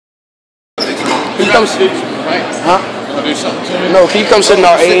He comes. Huh? Gonna do something to me? No, can you come sit in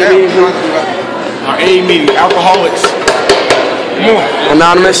our AA meeting? Our AA meeting, alcoholics. Come on.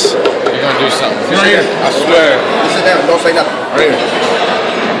 Anonymous. You're gonna do something. Right here. I swear. Sit down. Don't say nothing. Right here.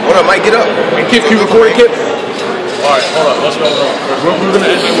 Hold up, Mike. Get up. Hey, Kip, you recording, Kip? Alright, hold up. Let's go. We're gonna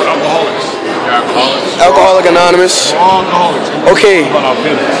end it with alcoholics. Alcoholics. Alcoholic Anonymous. Alcoholics. Okay.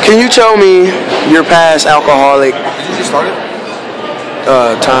 Can you tell me your past alcoholic? Did you just start it?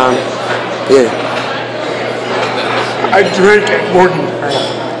 Time. Yeah. I drank at Morgan.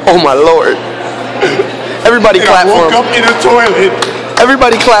 Oh my Lord. Everybody clap for him. I woke up in a toilet.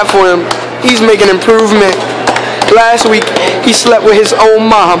 Everybody clap for him. He's making improvement. Last week, he slept with his own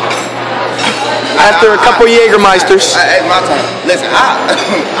mom. After a couple Jägermeisters. Hey, my time. Listen, I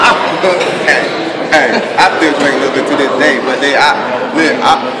still drink a little bit to this day, but I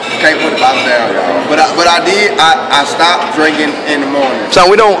can't put the bottle down, y'all. But I did. I stopped drinking in the morning. So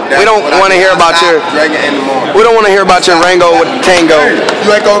we don't want to hear about your. Drinking in the morning. We don't want to hear about your Rango with the Tango. Hey,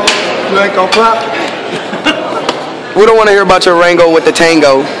 you ain't gonna clap. We don't want to hear about your Rango with the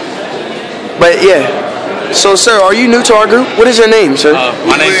Tango. But yeah. So, sir, are you new to our group? What is your name, sir?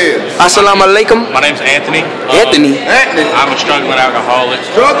 My name's Assalamu alaikum. My name's Anthony. Anthony. I'm a struggling alcoholic.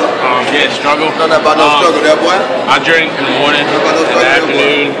 Struggle? Yeah, struggle. Don't know about no struggle there, boy. I drink in the morning, in the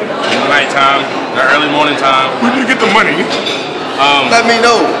afternoon, in the nighttime, the early morning time. Where do you get the money? Let me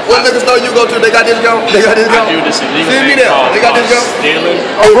know. What liquor store you go to? They got this go? They got this go? I do this illegal Send me thing there. called They got this go? stealing.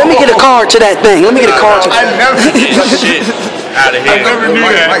 Hey, let me get a card to that thing. Let me get a card to I never Get shit out of here. I never knew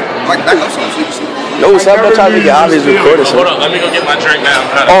that. Mike, back up some so you can see. No, sir, I'm not trying to get out of his recorder, sir. Hold on, let me go get my drink now.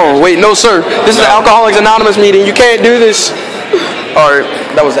 Oh, wait, no, sir. This is the Alcoholics Anonymous meeting. You can't do this. Alright,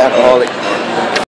 that was the alcoholic.